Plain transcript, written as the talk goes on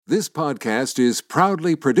This podcast is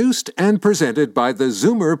proudly produced and presented by the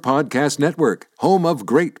Zoomer Podcast Network, home of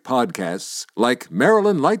great podcasts like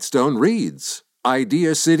Marilyn Lightstone Reads,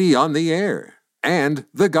 Idea City on the Air, and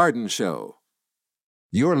The Garden Show.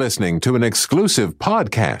 You're listening to an exclusive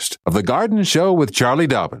podcast of The Garden Show with Charlie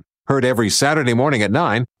Dobbin, heard every Saturday morning at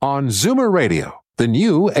 9 on Zoomer Radio, the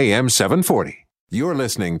new AM 740. You're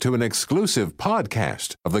listening to an exclusive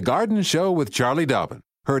podcast of The Garden Show with Charlie Dobbin,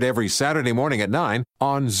 heard every Saturday morning at 9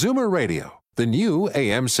 on Zoomer Radio, the new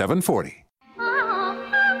AM 740.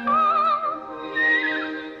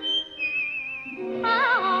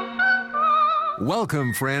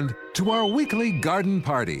 Welcome, friend, to our weekly garden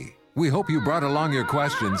party. We hope you brought along your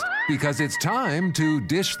questions because it's time to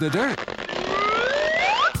dish the dirt.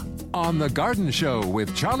 On The Garden Show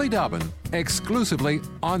with Charlie Dobbin, exclusively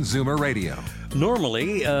on Zoomer Radio.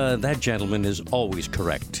 Normally, that gentleman is always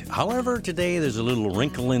correct. However, today there's a little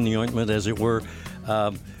wrinkle in the ointment, as it were.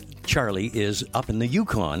 Charlie is up in the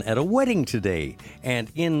Yukon at a wedding today. And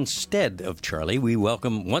instead of Charlie, we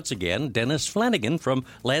welcome once again Dennis Flanagan from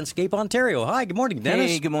Landscape Ontario. Hi, good morning,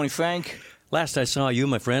 Dennis. Hey, good morning, Frank. Last I saw you,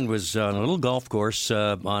 my friend, was on a little golf course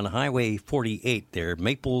on Highway 48 there,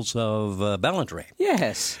 Maples of Ballantrae.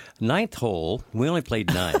 Yes. Ninth hole. We only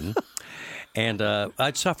played 9. And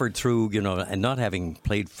I'd suffered through, and not having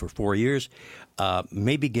played for 4 years, I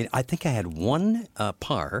think I had one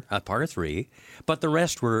par 3, but the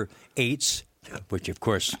rest were 8s, which, of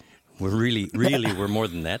course, were really were more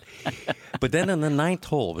than that. But then on the 9th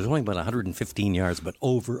hole, it was only about 115 yards, but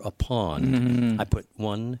over a pond. I put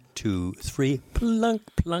 1, 2, 3, plunk,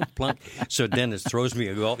 plunk, plunk. So Dennis throws me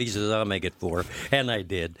a golf. He says, I'll make it 4. And I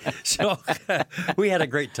did. So we had a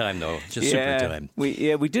great time, though. Just super time.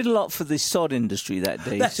 We did a lot for the sod industry that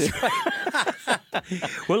day. That's right.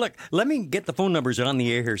 Well, look, let me get the phone numbers on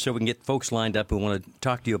the air here so we can get folks lined up who want to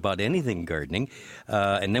talk to you about anything gardening.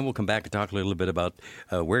 And then we'll come back and talk a little bit about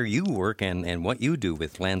where you work and what you do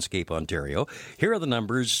with Landscape Ontario. Here are the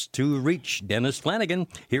numbers to reach Dennis Flanagan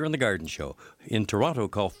here on The Garden Show. In Toronto,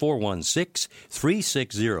 call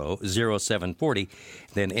 416-360-0740.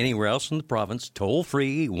 Then anywhere else in the province, toll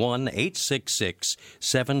free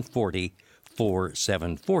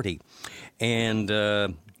 1-866-740-4740. And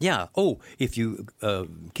if you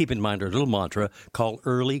keep in mind our little mantra, call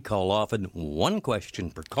early, call often, one question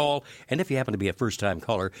per call. And if you happen to be a first-time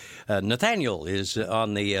caller, Nathaniel is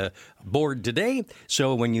on the board today.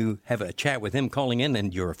 So when you have a chat with him calling in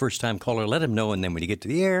and you're a first-time caller, let him know. And then when you get to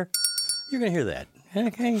the air, you're going to hear that.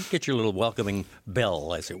 Okay, get your little welcoming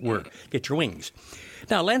bell, as it were. Get your wings.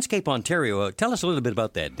 Now, Landscape Ontario, tell us a little bit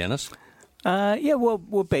about that, Dennis.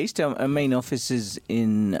 We're based. Our main office is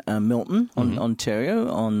in Milton, Ontario.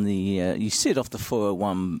 On the you sit off the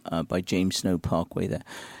 401 by James Snow Parkway there,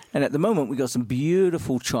 and at the moment we got some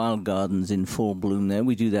beautiful child gardens in full bloom there.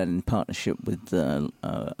 We do that in partnership with the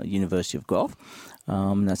University of Guelph.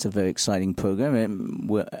 That's a very exciting program. And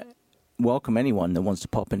we're welcome anyone that wants to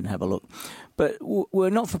pop in and have a look. But we're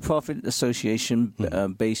a not-for-profit association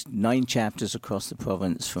based 9 chapters across the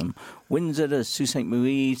province, from Windsor to Sault Ste.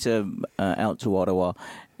 Marie to out to Ottawa.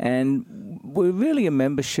 And we're really a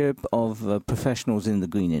membership of professionals in the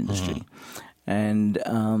green industry. And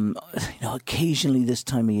occasionally this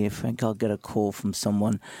time of year, Frank, I'll get a call from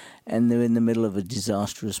someone and they're in the middle of a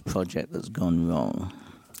disastrous project that's gone wrong.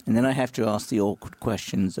 And then I have to ask the awkward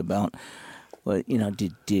questions about, well,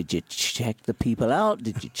 did you check the people out?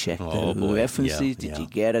 Did you check the references? Did you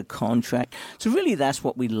get a contract? So really, that's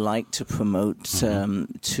what we like to promote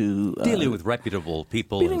dealing with reputable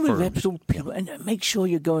people and firms. And make sure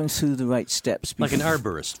you're going through the right steps. Like an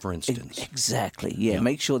arborist, for instance. Exactly, yeah.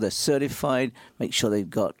 Make sure they're certified. Make sure they've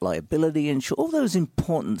got liability insurance. All those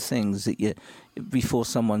important things that before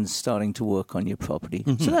someone's starting to work on your property.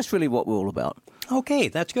 So that's really what we're all about. Okay,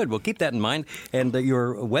 that's good. We'll keep that in mind. And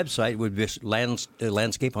your website would be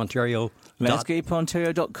Landscape Ontario.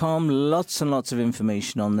 LandscapeOntario.com. Lots and lots of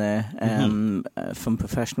information on there from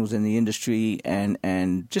professionals in the industry and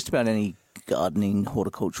just about any gardening,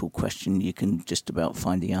 horticultural question you can just about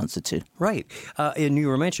find the answer to. Right. And you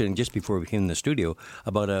were mentioning just before we came in the studio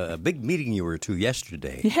about a big meeting you were to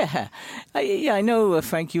yesterday. Yeah. I know,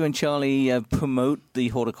 Frank, you and Charlie promote the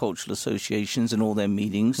horticultural associations and all their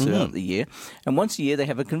meetings throughout the year. And once a year they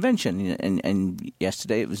have a convention. And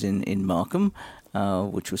yesterday it was in Markham.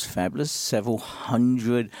 which was fabulous. Several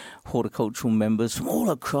hundred horticultural members from all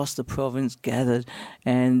across the province gathered,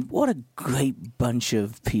 and what a great bunch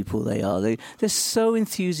of people they are. They're so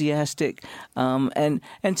enthusiastic, and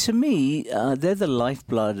to me, they're the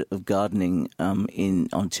lifeblood of gardening in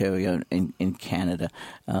Ontario and in Canada.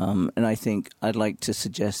 And I think I'd like to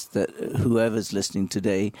suggest that whoever's listening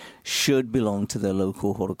today should belong to their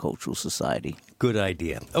local horticultural society. Good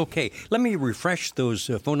idea. Okay, let me refresh those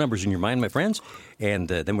phone numbers in your mind, my friends, and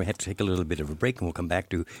then we have to take a little bit of a break, and we'll come back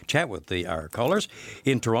to chat with our callers.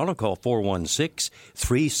 In Toronto, call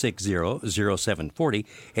 416-360-0740.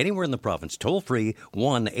 Anywhere in the province, toll-free,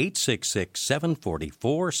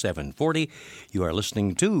 1-866-740-4740. You are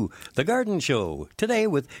listening to The Garden Show, today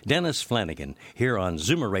with Dennis Flanagan, here on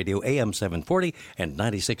Zoomer Radio, AM 740 and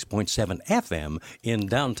 96.7 FM in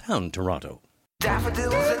downtown Toronto.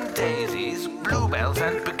 Daffodils and daisies, bluebells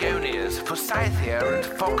and begonias, forsythia and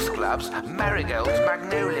foxgloves, marigolds,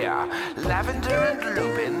 magnolia, lavender and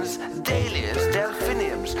lupins, dahlias,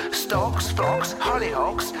 delphiniums, stalks, phlox,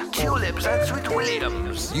 hollyhocks, tulips and sweet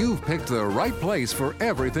williams. You've picked the right place for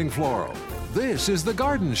everything floral. This is The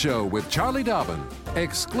Garden Show with Charlie Dobbin,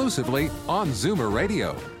 exclusively on Zoomer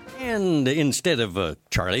Radio. And instead of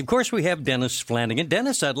Charlie, of course, we have Dennis Flanagan.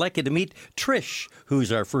 Dennis, I'd like you to meet Trish,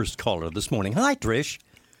 who's our first caller this morning. Hi, Trish.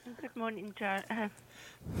 Good morning, Frank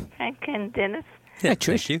and Dennis. Hi,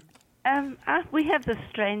 Trish. Thank you. We have this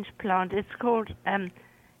strange plant. It's called Medinilla.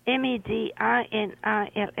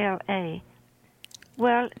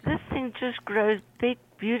 Well, this thing just grows big,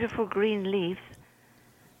 beautiful green leaves,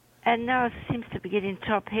 and now it seems to be getting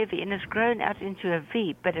top-heavy, and it's grown out into a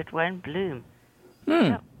V, but it won't bloom.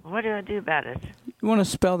 So, what do I do about it? You want to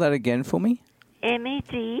spell that again for me?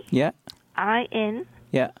 Medinilla. Yeah.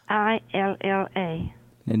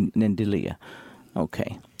 Medinilla.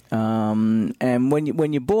 Okay. And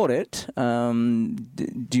when you bought it,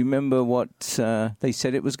 do you remember what they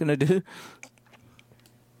said it was going to do?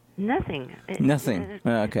 Nothing. Nothing.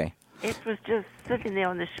 Okay. It was just sitting there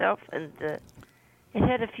on the shelf, and it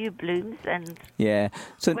had a few blooms, and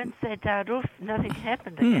so once they died off, nothing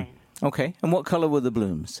happened again. Okay. And what color were the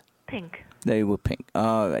blooms? Pink. They were pink.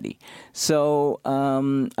 Alrighty. So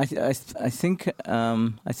I think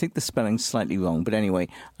the spelling's slightly wrong, but anyway,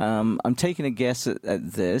 I'm taking a guess at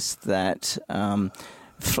this that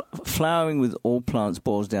flowering with all plants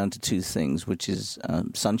boils down to two things, which is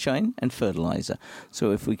sunshine and fertilizer. So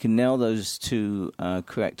if we can nail those two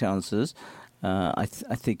correct answers, I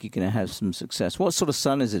think you're going to have some success. What sort of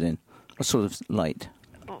sun is it in? What sort of light?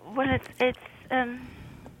 Well,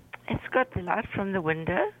 it's got the light from the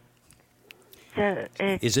window. So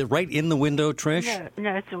is it right in the window, Trish?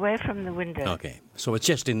 No, it's away from the window. Okay, so it's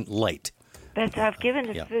just in light. But I've given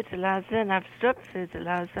it fertilizer, and I've stopped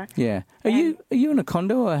fertilizer. Yeah. Are you in a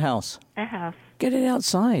condo or a house? A house. Get it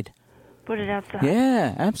outside. Put it outside.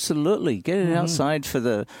 Yeah, absolutely. Get it outside for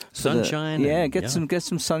the sunshine. Get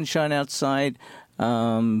some sunshine outside.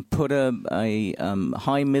 Put a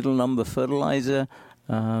high middle number fertilizer,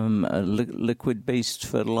 a liquid-based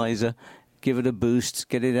fertilizer. Give it a boost,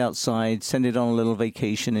 get it outside, send it on a little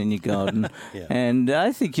vacation in your garden, and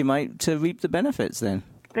I think you might reap the benefits then.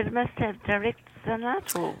 But it must have direct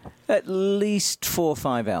sunlight, or? At least 4 or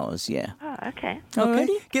 5 hours, yeah. Oh, okay. Okay,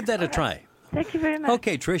 give that a try. Thank you very much.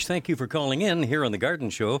 Okay, Trish, thank you for calling in here on The Garden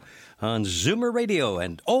Show on Zoomer Radio.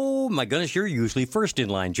 And, oh, my goodness, you're usually first in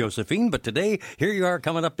line, Josephine, but today, here you are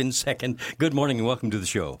coming up in second. Good morning and welcome to the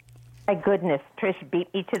show. My goodness, Trish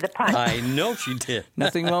beat me to the punch. I know she did.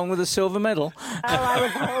 Nothing wrong with a silver medal. I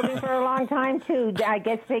was holding for a long time, too. I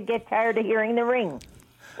guess they get tired of hearing the ring.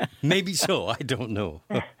 Maybe so. I don't know.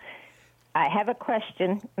 I have a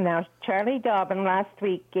question. Now, Charlie Dobbin last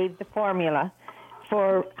week gave the formula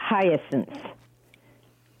for hyacinths.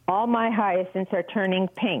 All my hyacinths are turning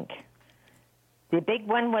pink. The big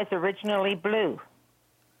one was originally blue.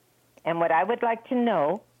 And what I would like to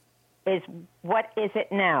know is, what is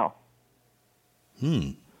it now?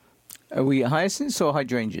 Are we hyacinths or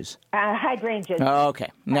hydrangeas? Hydrangeas. Oh,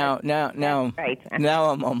 okay. Now, right.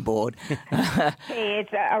 Now I'm on board. Hey,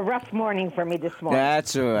 it's a rough morning for me this morning.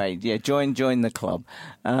 That's all right. Yeah, join the club.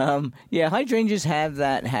 Hydrangeas have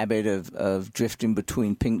that habit of drifting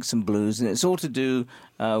between pinks and blues, and it's all to do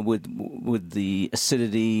with the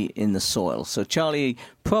acidity in the soil. So Charlie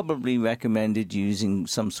probably recommended using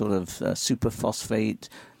some sort of superphosphate.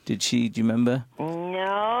 Did she? Do you remember?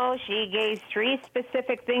 No, she gave 3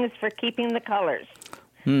 specific things for keeping the colors.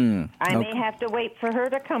 I may have to wait for her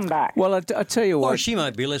to come back. Well, I tell you what. Or she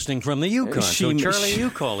might be listening from the Yukon. So, Charlie, you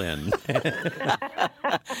call in.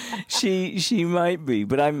 She might be,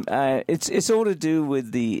 but it's all to do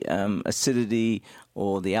with the acidity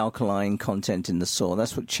or the alkaline content in the soil.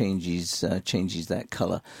 That's what changes that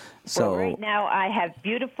color. So well, right now I have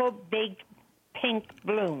beautiful big pink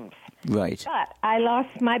blooms. Right. But I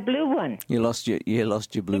lost my blue one. You lost your blue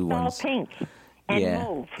it's ones. All pink and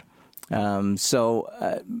mauve. So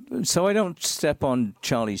I don't step on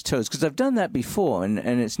Charlie's toes because I've done that before, and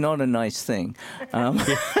it's not a nice thing.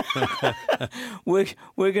 We're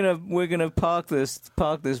gonna park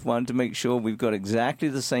this one to make sure we've got exactly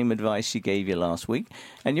the same advice she gave you last week.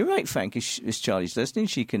 And you're right, Frank. If Charlie's listening,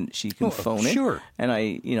 she can phone in. Sure. And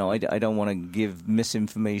I don't want to give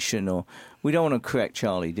misinformation, or we don't want to correct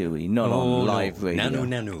Charlie, do we? Not on live radio.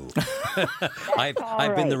 No.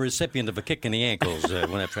 I've been the recipient of a kick in the ankles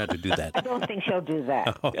when I've tried to do that. I don't think she'll do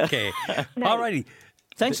that. Okay. All righty.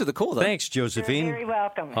 Thanks for the call, though. Thanks, Josephine. You're very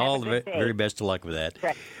welcome. Have All a the good day. very best of luck with that.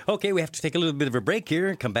 Right. Okay, we have to take a little bit of a break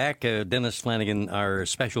here. Come back. Dennis Flanagan, our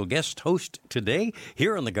special guest host today,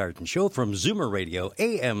 here on The Garden Show from Zoomer Radio,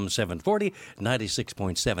 AM 740,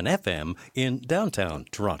 96.7 FM in downtown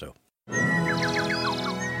Toronto.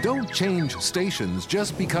 Don't change stations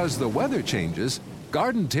just because the weather changes.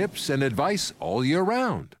 Garden tips and advice all year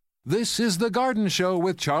round. This is The Garden Show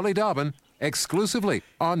with Charlie Dobbin, exclusively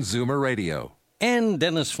on Zoomer Radio. And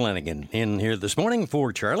Dennis Flanagan in here this morning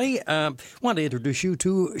for Charlie. Want to introduce you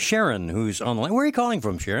to Sharon, who's on the line. Where are you calling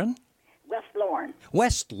from, Sharon? West Lorne.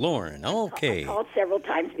 West Lorne, okay. I've called several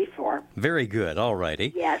times before. Very good, all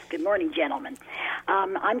righty. Yes, good morning, gentlemen.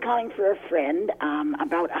 I'm calling for a friend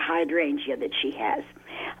about a hydrangea that she has.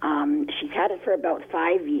 She's had it for about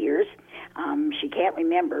 5 years. She can't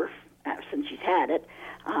remember since she's had it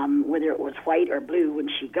whether it was white or blue when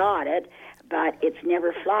she got it, but it's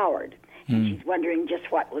never flowered. And she's wondering just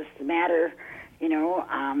what was the matter.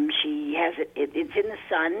 She has it's in the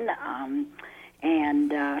sun,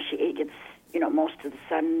 and it gets most of the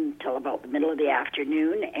sun till about the middle of the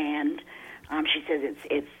afternoon, and she says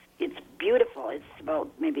it's beautiful. It's about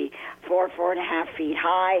maybe 4.5 feet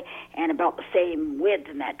high, and about the same width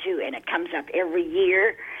in that too. And it comes up every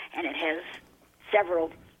year, and it has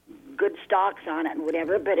several good stalks on it and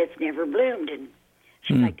whatever, but it's never bloomed, and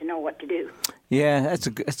she'd like to know what to do. Yeah, that's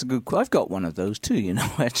a good. I've got one of those too.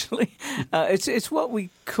 Actually, it's what we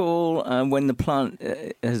call when the plant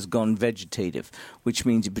has gone vegetative, which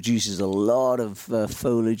means it produces a lot of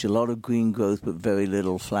foliage, a lot of green growth, but very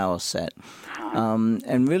little flower set.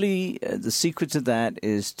 And really, the secret to that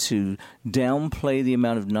is to downplay the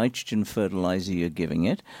amount of nitrogen fertilizer you're giving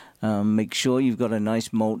it. Make sure you've got a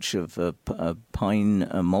nice mulch of pine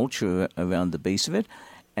mulch around the base of it.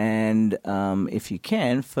 And if you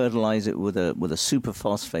can, fertilize it with a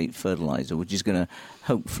superphosphate fertilizer, which is going to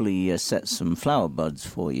hopefully set some flower buds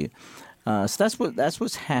for you. So that's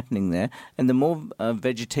what's happening there. And the more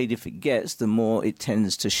vegetative it gets, the more it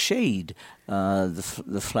tends to shade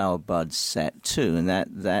the flower buds set too, and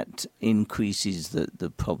that increases the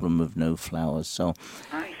problem of no flowers. So,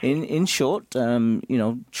 in short,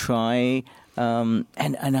 try. And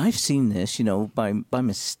I've seen this, by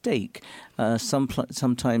mistake.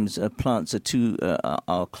 Sometimes plants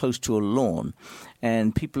are close to a lawn,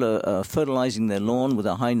 and people are fertilizing their lawn with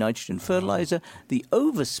a high nitrogen fertilizer. The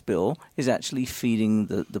overspill is actually feeding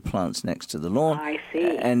the plants next to the lawn. I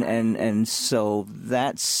see. And so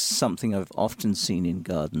that's something I've often seen in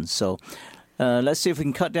gardens. So let's see if we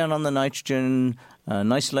can cut down on the nitrogen. A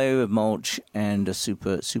nice layer of mulch and a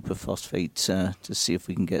superphosphate to see if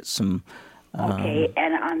we can get some. Okay,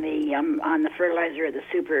 and on the fertilizer or the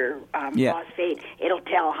super phosphate, it'll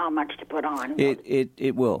tell how much to put on.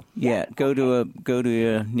 It will. Yeah. Go to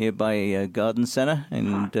a nearby garden center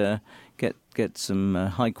and get some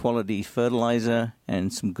high quality fertilizer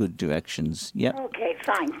and some good directions. Yep. Okay,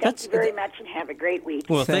 fine. Thank you very much, and have a great week.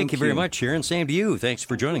 Well, thank you very much, Sharon. Same to you. Thanks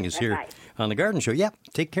for joining us here on The Garden Show. Yep.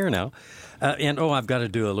 Take care now. And I've got to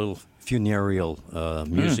do a little funereal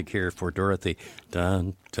music here for Dorothy.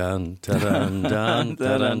 Dun dun dun dun dun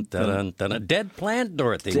dun dun dun. Dead plant,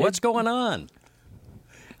 Dorothy. What's going on?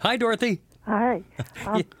 Hi, Dorothy. Hi.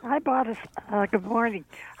 I bought good morning.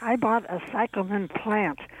 I bought a cyclamen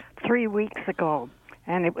plant 3 weeks ago,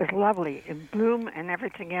 and it was lovely in bloom and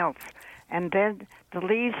everything else. And then the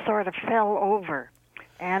leaves sort of fell over,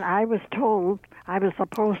 and I was told I was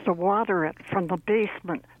supposed to water it from the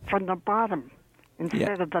basement, from the bottom,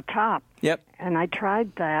 instead of the top. Yep. And I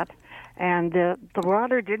tried that, and the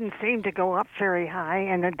water didn't seem to go up very high,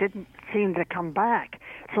 and it didn't seem to come back.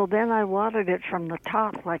 So then I watered it from the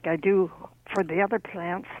top like I do for the other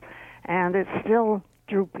plants, and it still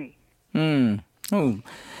droopy. Oh,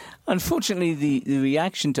 unfortunately, the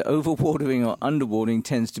reaction to overwatering or underwatering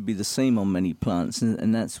tends to be the same on many plants,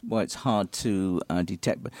 and that's why it's hard to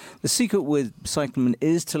detect. But the secret with cyclamen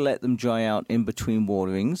is to let them dry out in between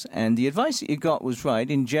waterings, and the advice that you got was right.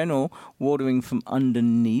 In general, watering from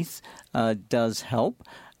underneath does help.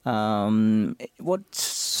 What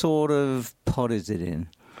sort of pot is it in?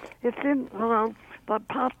 It's in, well, the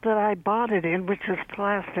pot that I bought it in, which is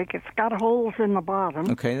plastic. It's got holes in the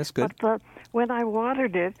bottom. Okay, that's good. But when I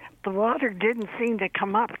watered it, the water didn't seem to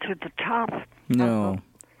come up to the top. No.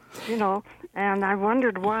 And I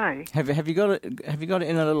wondered why. Have you got it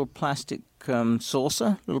in a little plastic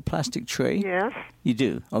saucer, little plastic tray? Yes. You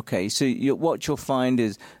do. Okay. So what you'll find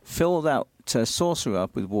is fill that saucer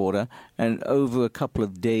up with water, and over a couple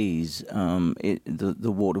of days, the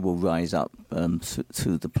water will rise up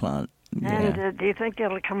through the plant. And do you think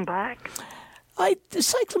it'll come back? The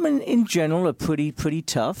cyclamen in general are pretty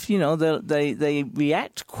tough. They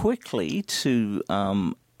react quickly to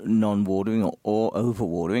non-watering or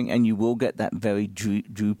overwatering, and you will get that very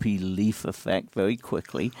droopy leaf effect very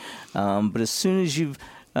quickly. But as soon as you've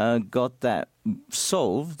got that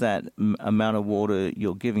solved, that amount of water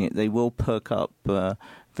you're giving it, they will perk up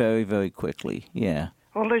very, very quickly. Yeah.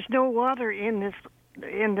 Well, there's no water in this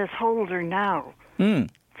holder now.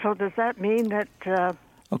 So does that mean that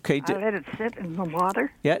okay, I let it sit in the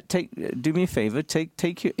water? Yeah. Do me a favor.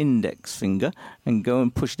 Take your index finger and go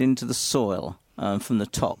and push it into the soil from the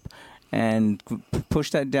top, and push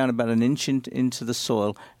that down about an inch into the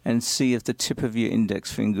soil, and see if the tip of your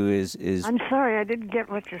index finger is. I'm sorry, I didn't get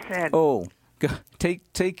what you said. Oh.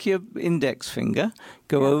 Take your index finger,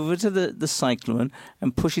 go over to the cyclamen,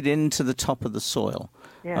 and push it into the top of the soil.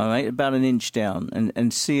 Yeah. All right, about an inch down,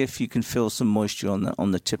 and see if you can feel some moisture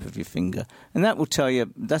on the tip of your finger, and that will tell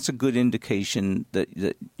you that's a good indication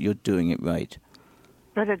that you're doing it right.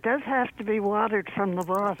 But it does have to be watered from the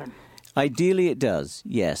bottom. Ideally, it does.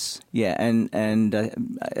 Yes, yeah, and I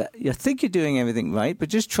think you're doing everything right, but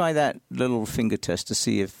just try that little finger test to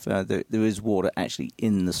see if there is water actually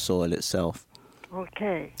in the soil itself.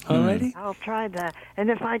 Okay. Alrighty. I'll try that.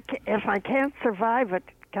 And if I can't survive it,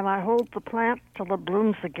 can I hold the plant till it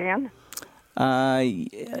blooms again?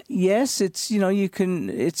 Yes, it's you can.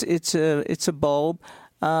 It's a bulb.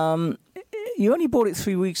 You only bought it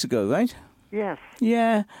 3 weeks ago, right? Yes.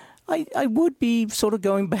 Yeah. I would be sort of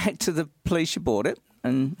going back to the place you bought it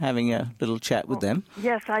and having a little chat with them.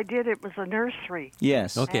 Yes, I did. It was a nursery.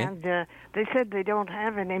 Yes. Okay. And they said they don't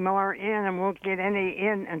have any more in and won't get any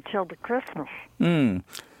in until the Christmas.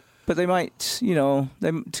 But they might, to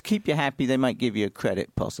keep you happy, they might give you a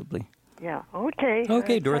credit, possibly. Yeah. Okay.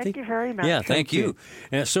 Okay, Dorothy. Thank you very much. Yeah, thank you.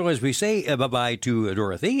 So as we say bye-bye to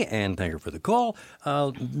Dorothy, and thank her for the call,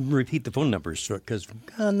 I'll repeat the phone numbers because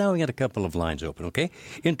now we got a couple of lines open, okay?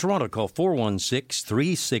 In Toronto, call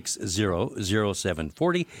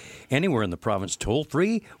 416-360-0740. Anywhere in the province,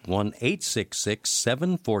 toll-free,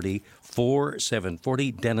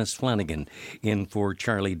 1-866-740-4740. Dennis Flanagan in for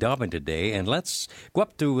Charlie Dobbin today. And let's go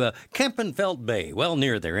up to Kempenfelt Bay. Well,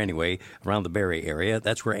 near there anyway, around the Barrie area.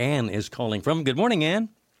 That's where Anne is calling from. Good morning, Anne.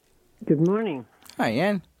 Good morning. Hi,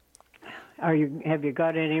 Anne. Have you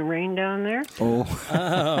got any rain down there? Oh,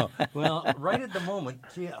 well, right at the moment,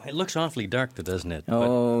 it looks awfully dark, doesn't it?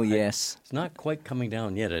 Oh, yes. It's not quite coming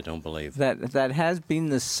down yet, I don't believe. That has been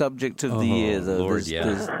the subject of the year, though. Lord,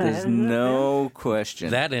 there's no question.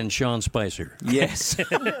 That and Sean Spicer. Yes.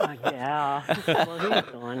 Yeah. Well, he's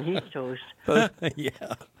gone. He's toast.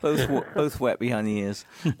 Yeah. Both wet behind the ears.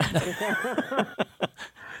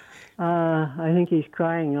 I think he's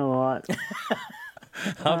crying a lot.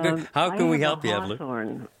 How can we help you, Evelyn?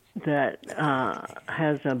 Hawthorn that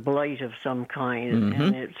has a blight of some kind,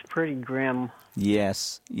 and it's pretty grim.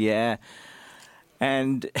 Yes, yeah.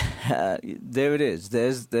 And there it is.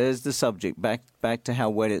 There's the subject. Back to how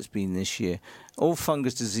wet it's been this year. All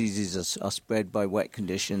fungus diseases are spread by wet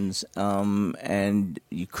conditions, and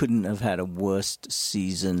you couldn't have had a worse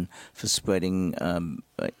season for spreading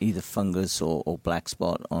either fungus or black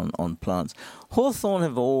spot on plants. Hawthorn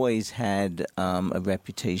have always had a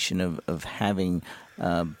reputation of having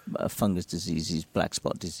fungus diseases, black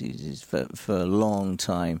spot diseases for a long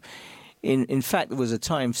time. In fact, there was a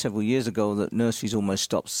time several years ago that nurseries almost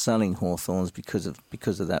stopped selling hawthorns because of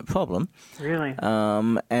that problem. Really?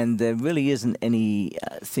 And there really isn't any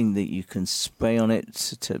thing that you can spray on it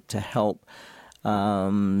to help.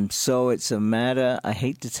 So it's a matter, I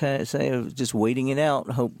hate to say, of just waiting it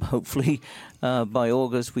out. Hopefully by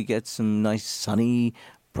August we get some nice sunny,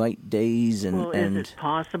 bright days and Well, is it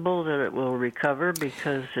possible that it will recover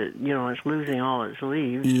because it's losing all its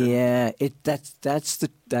leaves? Yeah, that's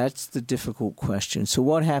the difficult question. So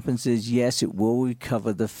what happens is, yes, it will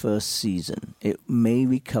recover the first season. It may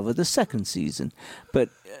recover the second season, but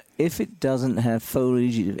if it doesn't have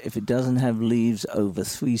foliage, if it doesn't have leaves over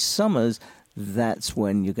 3 summers, that's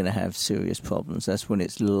when you're going to have serious problems. That's when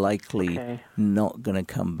it's likely not going to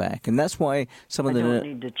come back. And that's why some of the... I don't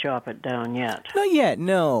need to chop it down yet. Not yet,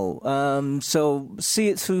 no. So see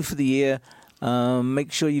it through for the year.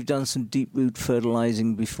 Make sure you've done some deep root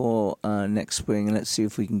fertilizing before next spring, and let's see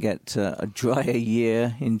if we can get a drier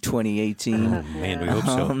year in 2018. Oh, man, we hope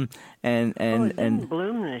so. And it didn't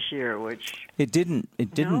bloom this year, which... It didn't.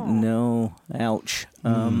 No. Ouch.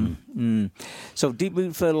 So deep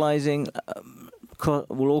root fertilizing,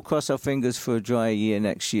 we'll all cross our fingers for a dry year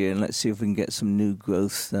next year, and let's see if we can get some new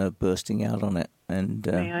growth bursting out on it. And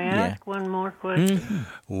may I ask one more question?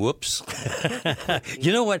 Whoops.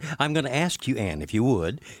 You know what? I'm going to ask you, Ann, if you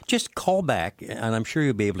would, just call back, and I'm sure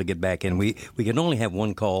you'll be able to get back in. We can only have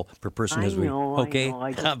one call per person. I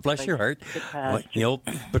know. Bless your heart.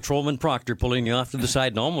 Patrolman Proctor pulling you off to the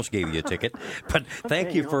side and almost gave you a ticket. But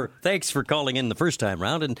thanks for calling in the first time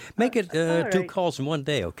round, and make it 2 calls in one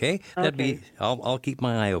day, okay? That'd be. I'll keep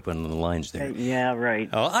my eye open on the lines there. Yeah, right.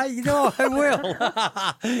 Oh, I will.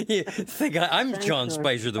 You think I'm John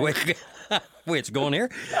Spicer, the way it's going here.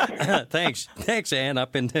 Thanks, Ann,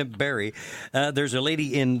 up in Barrie. There's a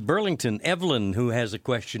lady in Burlington, Evelyn, who has a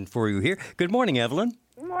question for you here. Good morning, Evelyn.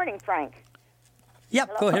 Good morning, Frank. Yep,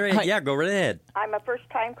 Hello? go ahead. Yeah, go right ahead. I'm a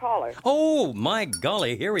first-time caller. Oh, my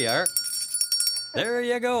golly, here we are. There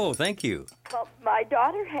you go. Thank you. Well, my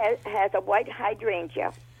daughter has a white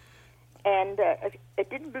hydrangea, and it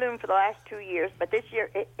didn't bloom for the last 2 years, but this year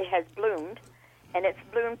it has bloomed. And it's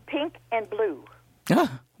bloomed pink and blue.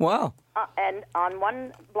 Ah, wow. And on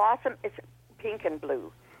one blossom, it's pink and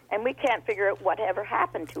blue. And we can't figure out whatever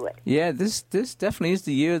happened to it. Yeah, this definitely is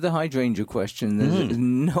the year of the hydrangea question. There's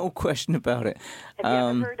no question about it. Have you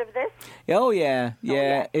ever heard of this? Oh, yeah.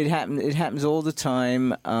 It happens all the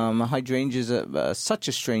time. Hydrangeas are such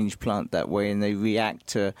a strange plant that way, and they react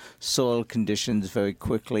to soil conditions very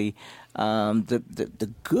quickly.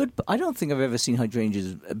 The good, I don't think I've ever seen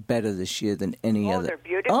hydrangeas better this year than any other. They're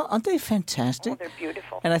beautiful. Oh, aren't they fantastic? Oh, they're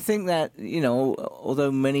beautiful. And I think that,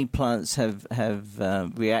 although many plants have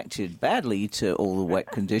reacted badly to all the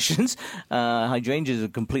wet conditions, hydrangeas are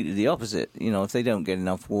completely the opposite. If they don't get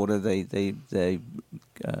enough water, they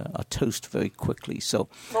are toast very quickly. So,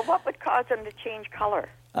 well, what would cause them to change color?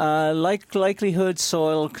 Likelihood,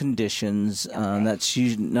 soil conditions. That's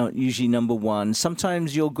usually number one.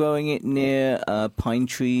 Sometimes you're growing it near pine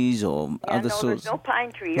trees or other sorts. There's no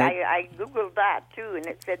pine tree. Nope. I Googled that, too, and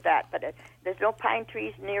it said that. But there's no pine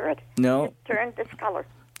trees near it. No. It turned this color.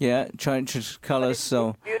 Yeah, trying to color, so...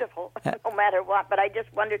 It's beautiful, no matter what. But I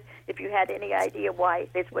just wondered if you had any idea why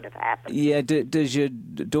this would have happened. Yeah, does your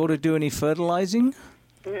daughter do any fertilizing?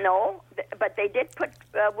 No, but they did put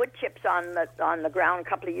wood chips on the ground a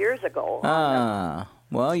couple of years ago.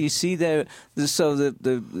 Well, you see there. So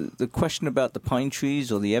the question about the pine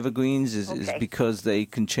trees or the evergreens is because they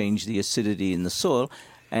can change the acidity in the soil,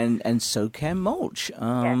 and so can mulch.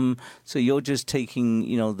 So you're just taking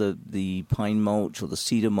the pine mulch or the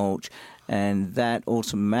cedar mulch, and that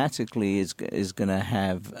automatically is going to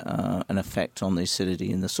have an effect on the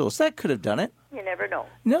acidity in the soil. So that could have done it. You never know.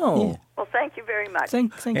 No. Yeah. Well, thank you very much.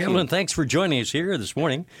 Thank Evelyn, thanks for joining us here this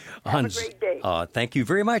morning. Have a great day. Thank you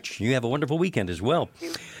very much. You have a wonderful weekend as well.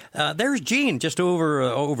 There's Jean, just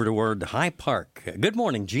over toward High Park. Good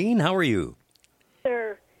morning, Jean. How are you?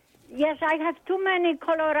 Sir, yes, I have too many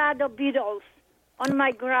Colorado beetles on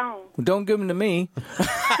my ground. Well, don't give them to me.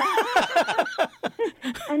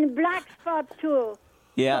 And black spot, too.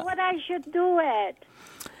 Yeah. So what I should do it?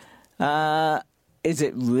 Is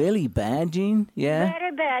it really bad, Jean? Yeah.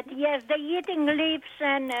 Very bad. Yes, they're eating leaves,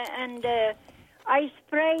 and I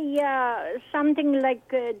spray something like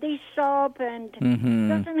dish soap, and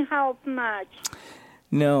doesn't help much.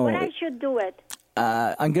 No. But I should do it.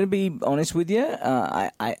 I'm going to be honest with you.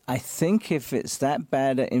 I think if it's that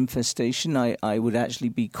bad an infestation, I would actually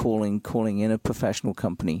be calling in a professional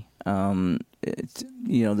company.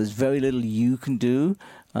 There's very little you can do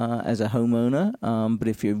as a homeowner, but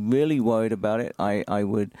if you're really worried about it, I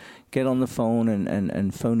would get on the phone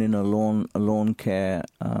and phone in a lawn care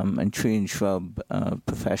and tree and shrub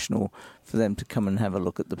professional for them to come and have a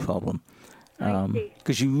look at the problem.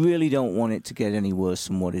 Because you really don't want it to get any worse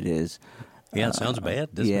than what it is. Yeah, it sounds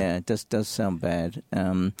bad, doesn't it? Yeah, it does sound bad.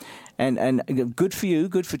 And good for you,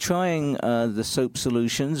 good for trying the soap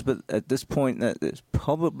solutions, but at this point, it's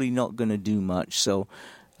probably not going to do much. So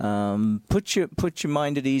put your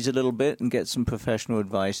mind at ease a little bit and get some professional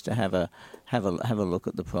advice to have a look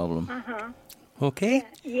at the problem. Okay.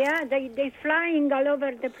 Yeah, they're flying all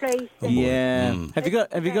over the place. Yeah. Have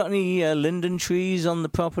you got any linden trees on the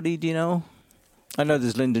property? Do you know? I know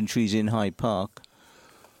there's linden trees in Hyde Park.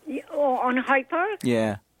 Oh, on Hyde Park?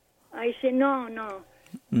 Yeah. I say no.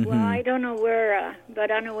 Well, I don't know where,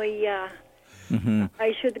 but anyway,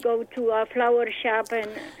 I should go to a flower shop and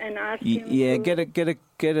ask him. Yeah, get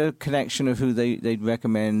a connection of who they'd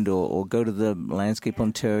recommend, or go to the Landscape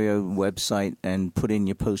Ontario website and put in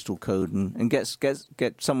your postal code and get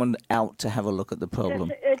someone out to have a look at the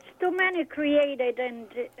problem. It's too many created and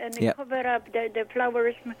cover up the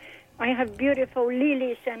flowers. I have beautiful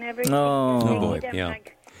lilies and everything. Oh boy, them yeah.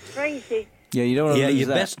 like crazy. Yeah, you don't want to lose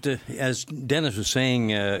that. Best to, as Dennis was saying,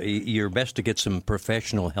 you're best to get some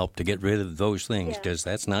professional help to get rid of those things, because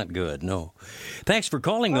that's not good. No. Thanks for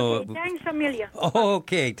calling, though. Thanks, Amelia.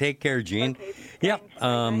 Okay, take care, Gene. Okay, yep.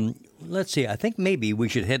 Let's see. I think maybe we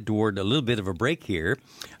should head toward a little bit of a break here.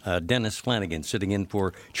 Dennis Flanagan sitting in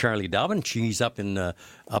for Charlie Dobbin. She's up in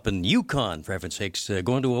Yukon, for heaven's sakes,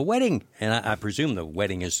 going to a wedding. And I presume the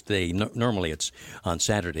wedding is normally it's on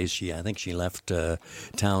Saturdays. I think she left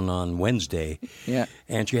town on Wednesday. Yeah.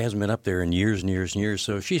 And she hasn't been up there in years and years and years.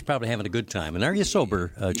 So she's probably having a good time. And are you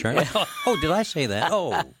sober, Charlie? Oh, did I say that?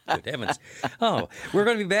 Oh, good heavens. Oh, we're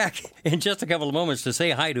going to be back in just a couple of moments to say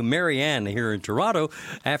hi to Mary Ann here in Toronto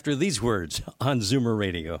after these words on Zoomer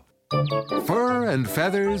Radio. Fur and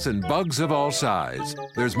feathers and bugs of all size.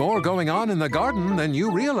 There's more going on in the garden than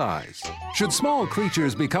you realize. Should small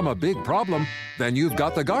creatures become a big problem, then you've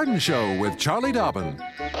got The Garden Show with Charlie Dobbin.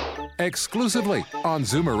 Exclusively on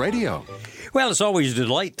Zoomer Radio. Well, it's always a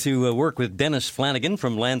delight to work with Dennis Flanagan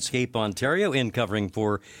from Landscape Ontario in covering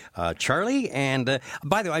for Charlie. And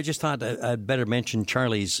by the way, I just thought I'd better mention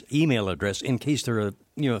Charlie's email address in case there are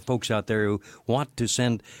folks out there who want to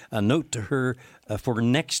send a note to her for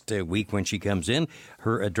next week when she comes in.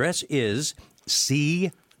 Her address is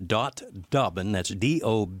c.dobbin, that's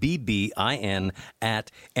DOBBIN,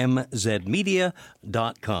 at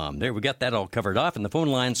mzmedia.com. There, we got that all covered off. And the phone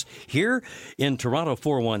lines here in Toronto,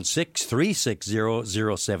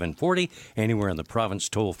 416-360-0740. Anywhere in the province,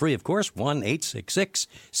 toll free, of course,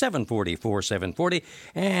 1-866-740-4740.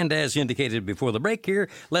 And as indicated before the break here,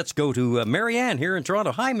 let's go to Mary Ann here in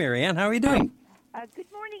Toronto. Hi, Mary Ann. How are you doing?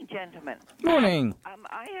 Good morning, gentlemen. Morning.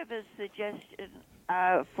 I have a suggestion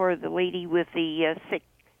for the lady with the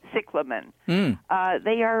cyclamen.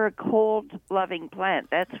 They are a cold-loving plant.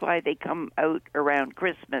 That's why they come out around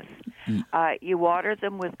Christmas. You water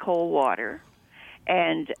them with cold water,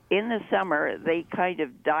 and in the summer they kind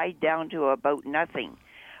of die down to about nothing.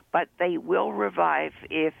 But they will revive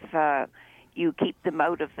if you keep them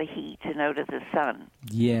out of the heat and out of the sun.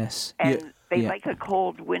 Yes. And they like a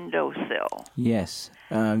cold windowsill. Yes.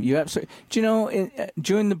 You absolutely. Do you know,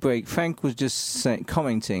 during the break, Frank was just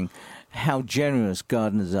commenting how generous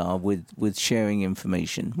gardeners are with sharing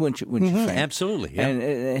information, weren't you, Frank? Absolutely. Yeah.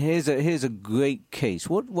 And here's a great case.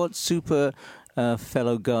 What super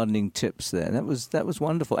fellow gardening tips there? That was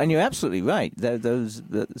wonderful. And you're absolutely right.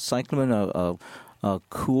 The cyclamen are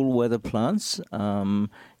cool weather plants.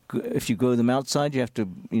 If you grow them outside, you have to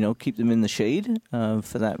keep them in the shade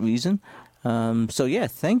for that reason. So yeah,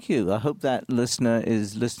 thank you. I hope that listener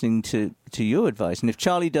is listening to your advice. And if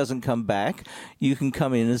Charlie doesn't come back, you can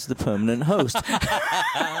come in as the permanent host.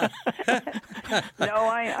 No,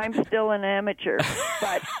 I'm still an amateur,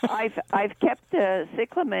 but I've kept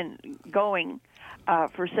cyclamen going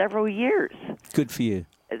for several years. Good for you.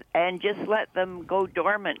 And just let them go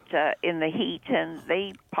dormant in the heat, and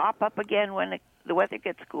they pop up again when the weather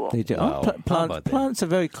gets cool. They do. Wow. Plants are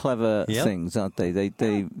very clever things, aren't they?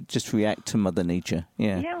 They just react to Mother Nature.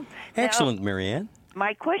 Yeah. Excellent, now, Mary Ann.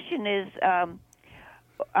 My question is,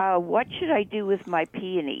 what should I do with my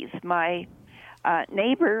peonies? My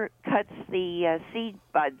neighbor cuts the seed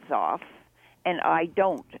buds off, and I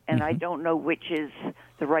don't. And I don't know which is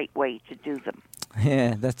the right way to do them.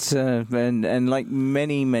 Yeah, that's and like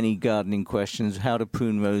many gardening questions, how to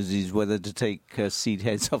prune roses, whether to take seed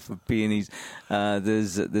heads off of peonies.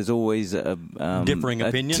 There's always a differing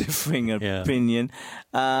opinion.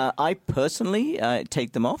 I personally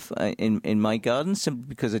take them off in my garden simply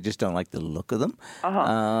because I just don't like the look of them.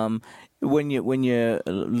 When you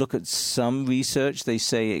look at some research, they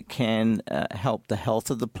say it can help the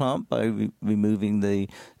health of the plant by removing the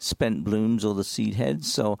spent blooms or the seed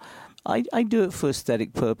heads. So I do it for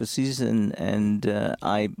aesthetic purposes, and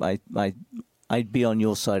I'd be on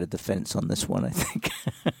your side of the fence on this one, I think.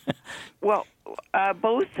 Well,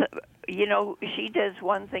 both, she does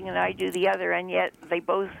one thing and I do the other, and yet the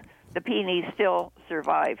peonies still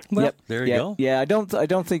survive. Well, there you go. Yeah, I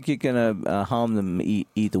don't think you're going to harm them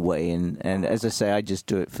either way. And as I say, I just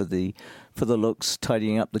do it for the looks,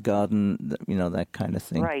 tidying up the garden, that kind of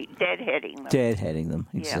thing. Right, deadheading them. Deadheading them,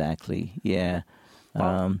 exactly. Yeah.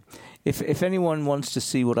 If anyone wants to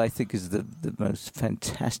see what I think is the most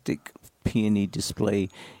fantastic peony display,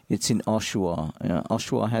 it's in Oshawa.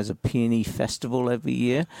 Oshawa has a peony festival every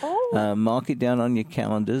year. Mark it down on your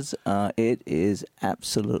calendars. It is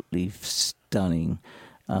absolutely stunning.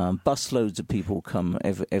 Busloads of people come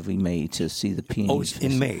every May to see the peony. Oh, it's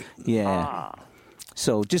in May. Yeah.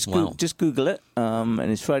 So just Google it, and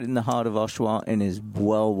it's right in the heart of Oshawa, and is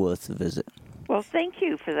well worth the visit. Well, thank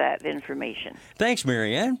you for that information. Thanks,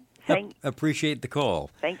 Marianne. Appreciate the call.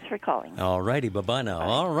 Thanks for calling. All righty, bye-bye now. Bye.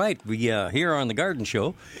 All right, we here on The Garden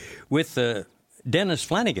Show with Dennis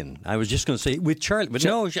Flanagan. I was just going to say with Charlie, but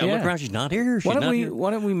no, look around, she's not here. Why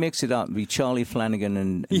don't we mix it up? Be Charlie Flanagan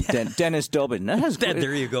and Dennis Dobbin.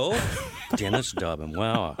 There you go. Dennis Dobbin.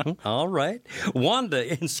 Wow. All right.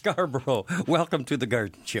 Wanda in Scarborough, welcome to The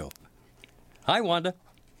Garden Show. Hi, Wanda.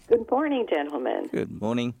 Good morning, gentlemen. Good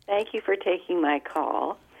morning. Thank you for taking my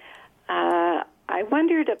call. I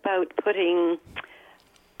wondered about putting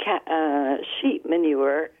sheep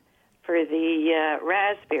manure for the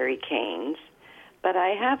raspberry canes, but I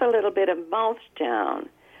have a little bit of mulch down.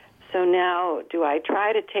 So now, do I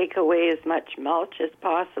try to take away as much mulch as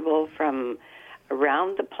possible from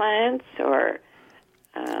around the plants, or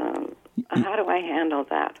how do I handle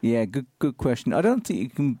that? Yeah, good question. I don't think you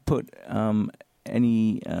can put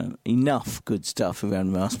enough good stuff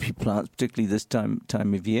around raspberry plants, particularly this time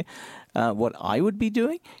of year. What I would be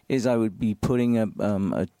doing is I would be putting a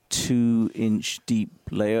 2-inch deep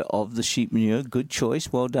layer of the sheep manure. Good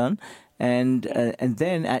choice, well done. And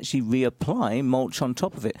then actually reapply mulch on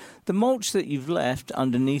top of it. The mulch that you've left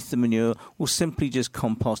underneath the manure will simply just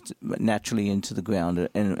compost naturally into the ground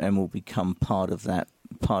and will become part of that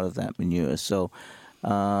manure. So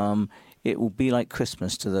it will be like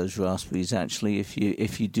Christmas to those raspberries, actually,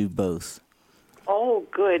 if you do both. Oh,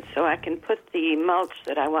 good. So I can put the mulch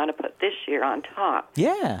that I want to put this year on top.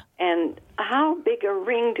 Yeah. And how big a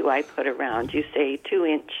ring do I put around? You say 2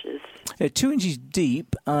 inches. 2 inches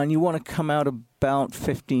deep, and you want to come out about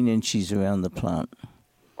 15 inches around the plant.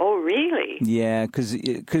 Oh, really? Yeah,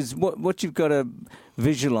 because what you've got to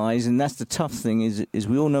visualize, and that's the tough thing, is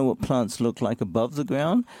we all know what plants look like above the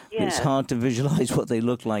ground. Yeah. It's hard to visualize what they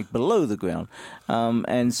look like below the ground.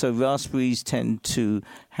 And so raspberries tend to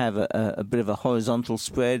have a bit of a horizontal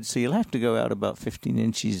spread, so you'll have to go out about 15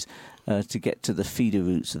 inches to get to the feeder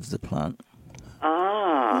roots of the plant.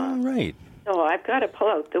 Ah. All right. So I've got to pull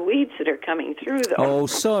out the weeds that are coming through, though. Oh,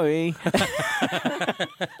 sorry.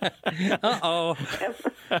 Uh-oh.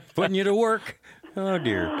 Putting you to work. Oh,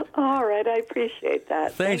 dear. All right, I appreciate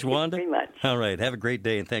that. Thanks, Wanda. Thank you very much. All right, have a great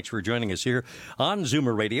day, and thanks for joining us here on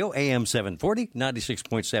Zoomer Radio, AM 740,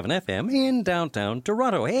 96.7 FM in downtown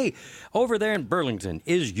Toronto. Hey, over there in Burlington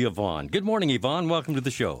is Yvonne. Good morning, Yvonne. Welcome to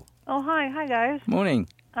the show. Oh, hi. Hi, guys. Morning.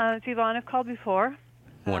 It's Yvonne. I've called before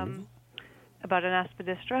Wonderful. about an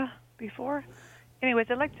aspidistra before. Anyways,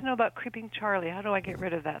 I'd like to know about Creeping Charlie. How do I get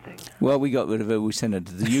rid of that thing? Well, we got rid of her. We sent her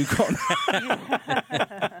to the Yukon.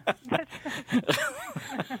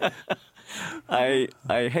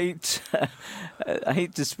 I hate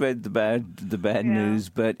to spread the bad news,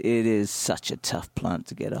 but it is such a tough plant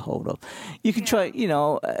to get a hold of. You can try,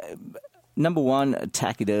 number one,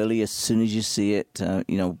 attack it early as soon as you see it.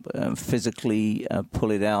 Physically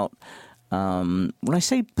pull it out. When I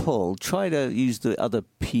say pull, try to use the other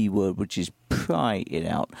P word, which is pry it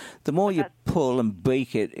out. The more you pull and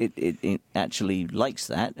break it, it actually likes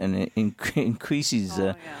that, and it increases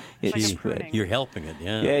its spread. You're helping it,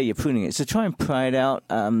 yeah. Yeah, you're pruning it. So try and pry it out.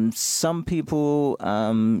 Some people,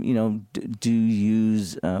 do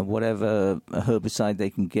use whatever herbicide they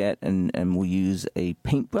can get, and will use a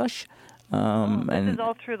paintbrush. This is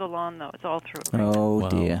all through the lawn, though. It's all through. Right oh, now.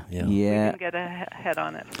 dear. Yeah. We can get a head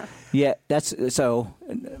on it. Yeah, that's so.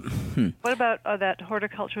 What about that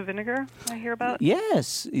horticultural vinegar I hear about?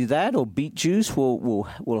 Yes, that or beet juice will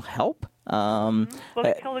help. Will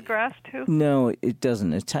it kill the grass, too? No, it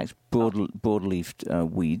doesn't. It attacks broad-leafed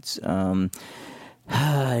weeds.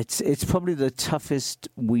 It's probably the toughest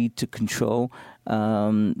weed to control.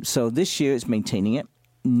 So this year it's maintaining it.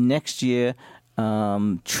 Next year,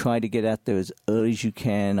 try to get out there as early as you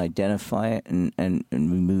can, identify it, and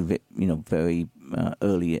remove it, very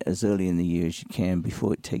as early in the year as you can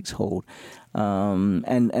before it takes hold.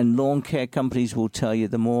 And lawn care companies will tell you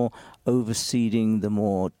the more overseeding, the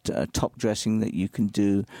more top dressing that you can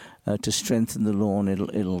do to strengthen the lawn.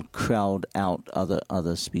 It'll crowd out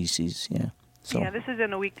other species. Yeah. So. Yeah, this is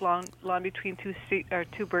in a week lawn between two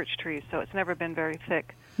birch trees, so it's never been very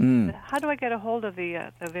thick. How do I get a hold of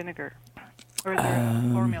the vinegar? Or is there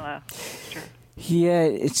a formula? Sure. Yeah,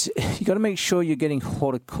 you got to make sure you're getting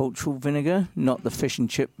horticultural vinegar, not the fish and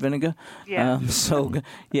chip vinegar. Yeah.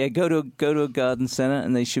 Go to a garden center,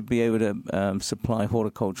 and they should be able to supply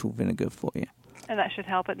horticultural vinegar for you. And that should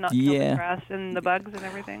help it not kill the grass and the bugs and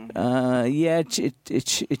everything.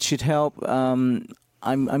 It should help.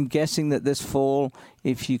 I'm guessing that this fall,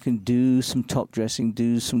 if you can do some top dressing,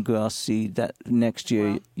 do some grass seed, that next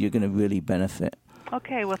year you're going to really benefit.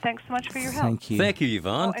 Okay, well, thanks so much for your help. Thank you. Thank you,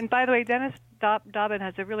 Yvonne. Oh, and by the way, Dennis Dobbin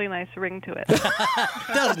has a really nice ring to it.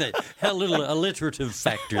 Doesn't it? A little alliterative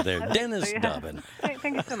factor there. Dennis Dobbin.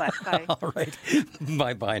 Thank you so much. Bye. All right.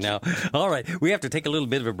 Bye-bye now. All right. We have to take a little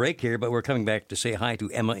bit of a break here, but we're coming back to say hi to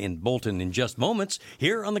Emma in Bolton in just moments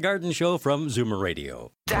here on The Garden Show from Zoomer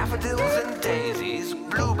Radio. Daffodils and daisies,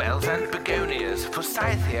 bluebells and begonias,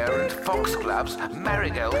 forsythia and foxgloves,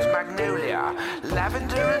 marigolds, magnolia,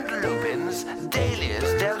 lavender and lupins,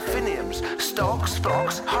 dahlias, delphiniums, stalks,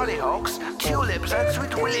 phlox, hollyhocks, tulips and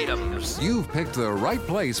sweet williams. You've picked the right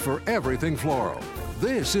place for everything floral.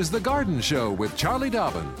 This is The Garden Show with Charlie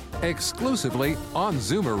Dobbin, exclusively on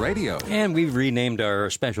Zoomer Radio. And we've renamed our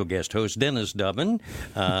special guest host, Dennis Dobbin,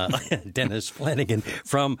 Dennis Flanagan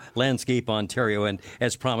from Landscape Ontario. And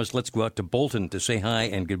as promised, let's go out to Bolton to say hi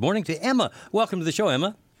and good morning to Emma. Welcome to the show,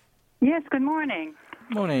 Emma. Yes, good morning.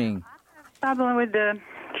 Morning. I've been with the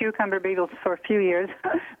cucumber beetles for a few years,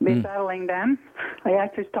 been battling them. I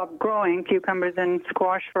actually stopped growing cucumbers and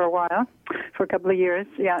squash for a while, for a couple of years.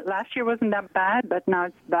 Yeah, last year wasn't that bad, but now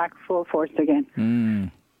it's back full force again.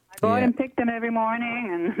 I go out and pick them every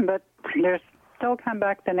morning, but they still come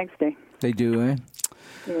back the next day. They do, eh?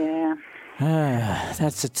 Yeah.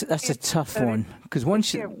 That's a tough one, because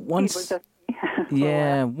once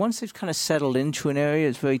they've kind of settled into an area,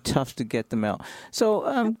 it's very tough to get them out.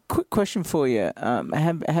 So, quick question for you: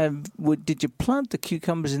 did you plant the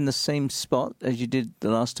cucumbers in the same spot as you did the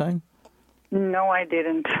last time? No, I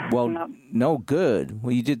didn't. Well, no, good.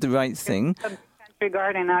 Well, you did the right thing. Country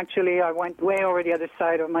garden, actually, I went way over the other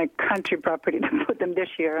side of my country property to put them this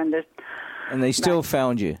year, and they still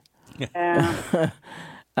found you.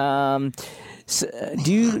 So,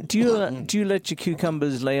 do you let your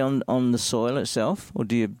cucumbers lay on the soil itself, or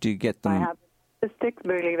do you get them? I have the sticks,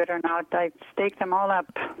 believe it or not. I stake them all up.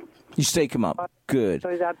 You stake them up. Good. So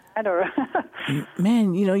is that bad, or?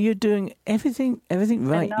 Man, you're doing everything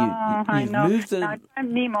right. I know. Moved the... I tried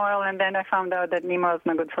neem oil, and then I found out that neem oil is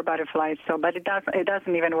not good for butterflies. But it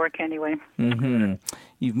doesn't even work anyway. Mm-hmm.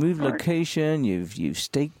 You've moved location. You've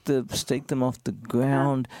staked them off the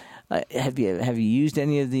ground. Have you used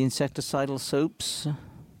any of the insecticidal soaps?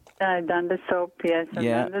 I've done the soap, yes.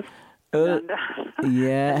 Yeah.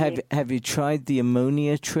 Have you tried the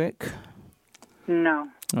ammonia trick? No.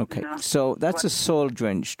 Okay. No. So that's a soil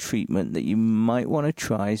drench treatment that you might want to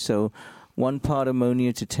try. So 1 part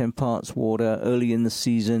ammonia to 10 parts water early in the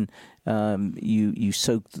season. You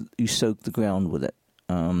soak the ground with it,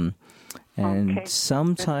 and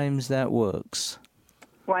sometimes that works.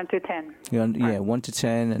 1 to 10. 1 to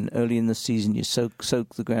 10, and early in the season you soak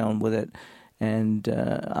the ground with it, and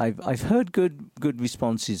I've heard good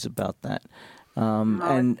responses about that.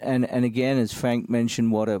 And again, as Frank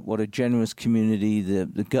mentioned, what a generous community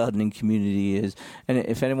the gardening community is. And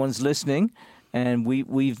if anyone's listening, and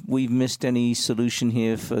we've missed any solution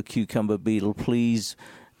here for cucumber beetle, please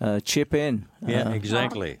chip in. Yeah,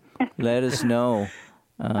 exactly. Let us know.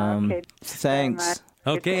 Okay. Thanks.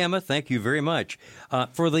 Okay, Emma, thank you very much.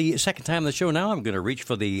 For the second time of the show now, I'm going to reach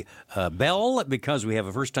for the bell because we have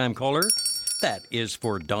a first-time caller. That is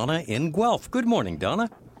for Donna in Guelph. Good morning, Donna.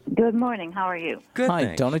 Good morning. How are you? Good, Hi,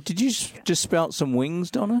 thanks. Donna. Did you just sprout some wings,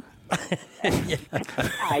 Donna?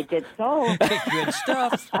 I did so. Good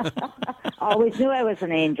stuff. Always knew I was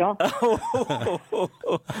an angel.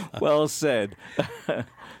 Well said.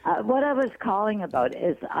 What I was calling about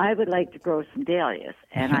is I would like to grow some dahlias,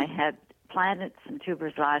 and I had planted some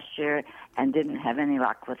tubers last year and didn't have any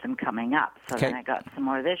luck with them coming up. So then I got some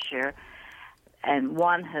more this year, and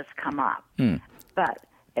one has come up. But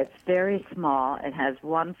it's very small. It has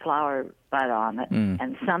 1 flower bud on it,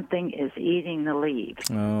 and something is eating the leaves.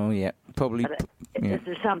 Oh, yeah. Probably. Is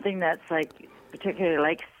there something that's like particularly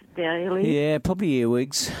likes dahlia leaves? Yeah, probably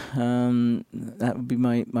earwigs. That would be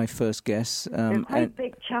my first guess. They're quite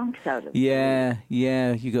big chunks out of it.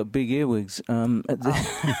 Yeah, you got big earwigs. I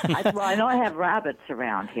know I have rabbits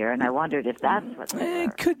around here, and I wondered if that's what they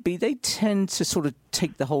It could be. They tend to sort of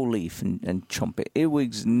take the whole leaf and chomp it.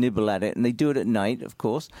 Earwigs nibble at it, and they do it at night, of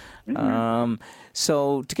course.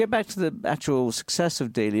 So to get back to the actual success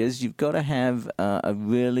of dahlias, you've got to have a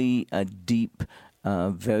really deep,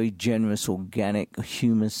 very generous, organic,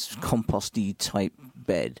 humus, composty type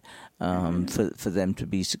bed for them to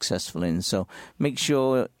be successful in. So make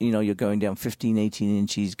sure you're going down 15, 18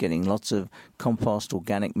 inches, getting lots of compost,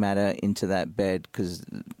 organic matter into that bed, because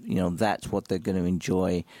that's what they're going to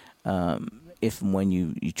enjoy. If and when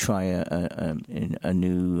you try a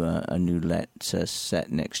new let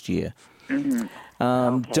set next year.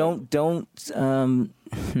 Don't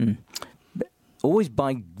always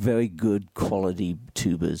buy very good quality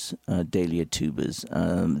tubers, dahlia tubers.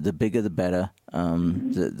 The bigger the better.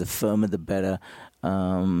 The firmer the better.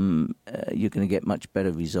 You're going to get much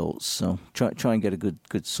better results. So try and get a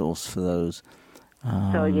good source for those.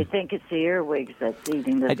 So you think it's the earwigs that's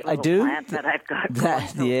eating this little plant that I've got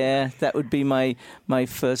going? Yeah, that would be my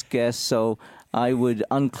first guess. So I would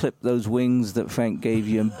unclip those wings that Frank gave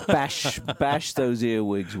you and bash those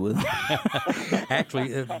earwigs with them.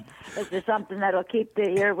 Actually, is there something that'll keep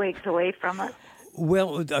the earwigs away from it?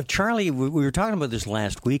 Well, Charlie, we were talking about this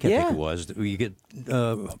last week, I think it was. You get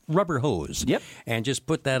rubber hose. Yep. And just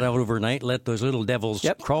put that out overnight, let those little devils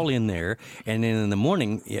crawl in there, and then in the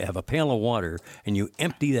morning you have a pail of water, and you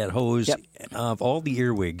empty that hose of all the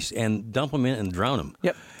earwigs and dump them in and drown them.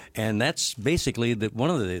 Yep. And that's basically one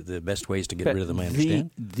of the best ways to get rid of them, I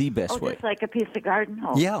understand. The best way. Just like a piece of garden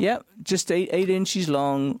hose. Yeah. Just 8 inches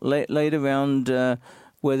long, laid around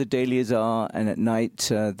where the dahlias are, and at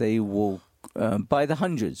night they will, by the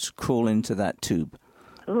hundreds, crawl into that tube.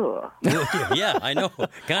 Ooh. Yeah, I know.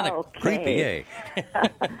 Kind of creepy, eh?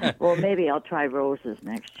 Well, maybe I'll try roses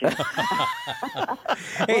next year.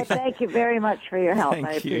 Well, thank you very much for your help.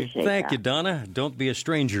 I appreciate Thank you, Donna. Don't be a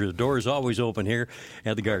stranger. The door is always open here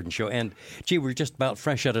at the Garden Show. And, gee, we're just about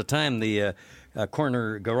fresh out of time. The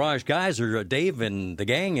corner garage guys, or Dave and the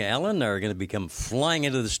gang, Alan, are going to become flying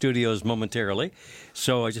into the studios momentarily.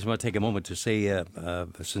 So I just want to take a moment to say a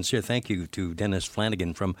sincere thank you to Dennis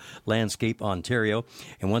Flanagan from Landscape Ontario.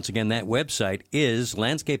 And once again, that website is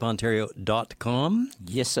landscapeontario.com.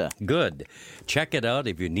 Yes, sir. Good. Check it out.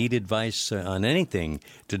 If you need advice on anything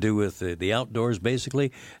to do with the outdoors,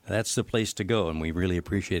 basically, that's the place to go. And we really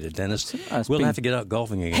appreciate it, Dennis. We'll have to get out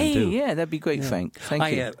golfing again, too. Yeah, that'd be great, Frank.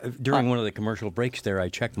 Thank you. During one of the commercial breaks there, I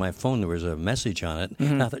checked my phone. There was a message on it.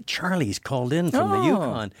 I thought, Charlie's called in from the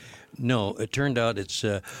Yukon. No, it turned out it's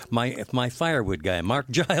my firewood guy, Mark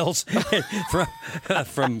Giles,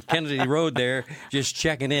 from Kennedy Road there, just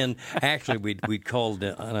checking in. Actually, we'd called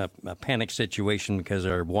on a panic situation because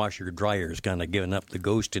our washer-dryer is kind of giving up the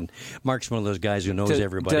ghost, and Mark's one of those guys who knows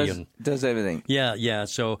everybody. Does everything. Yeah,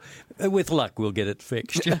 so with luck, we'll get it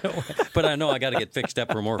fixed. But I know I got to get fixed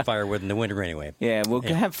up for more firewood in the winter anyway. Yeah, we'll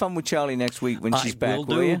have fun with Charlie next week when she's back,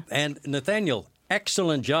 will you? And Nathaniel,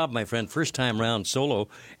 excellent job, my friend. First time round solo,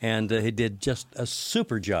 and he did just a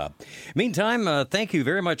super job. Meantime, thank you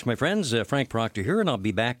very much, my friends. Frank Proctor here, and I'll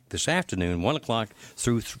be back this afternoon, 1 o'clock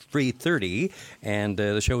through 3:30. And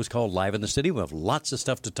the show is called Live in the City. We'll have lots of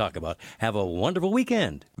stuff to talk about. Have a wonderful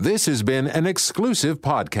weekend. This has been an exclusive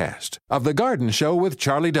podcast of The Garden Show with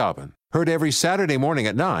Charlie Dobbin. Heard every Saturday morning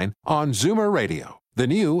at 9 on Zoomer Radio, the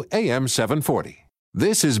new AM 740.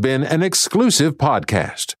 This has been an exclusive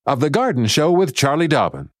podcast of The Garden Show with Charlie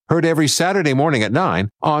Dobbin. Heard every Saturday morning at 9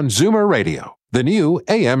 on Zoomer Radio, the new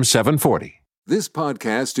AM 740. This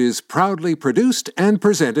podcast is proudly produced and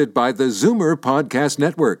presented by the Zoomer Podcast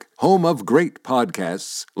Network, home of great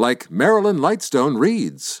podcasts like Marilyn Lightstone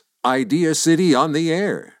Reads, Idea City on the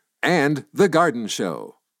Air, and The Garden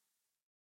Show.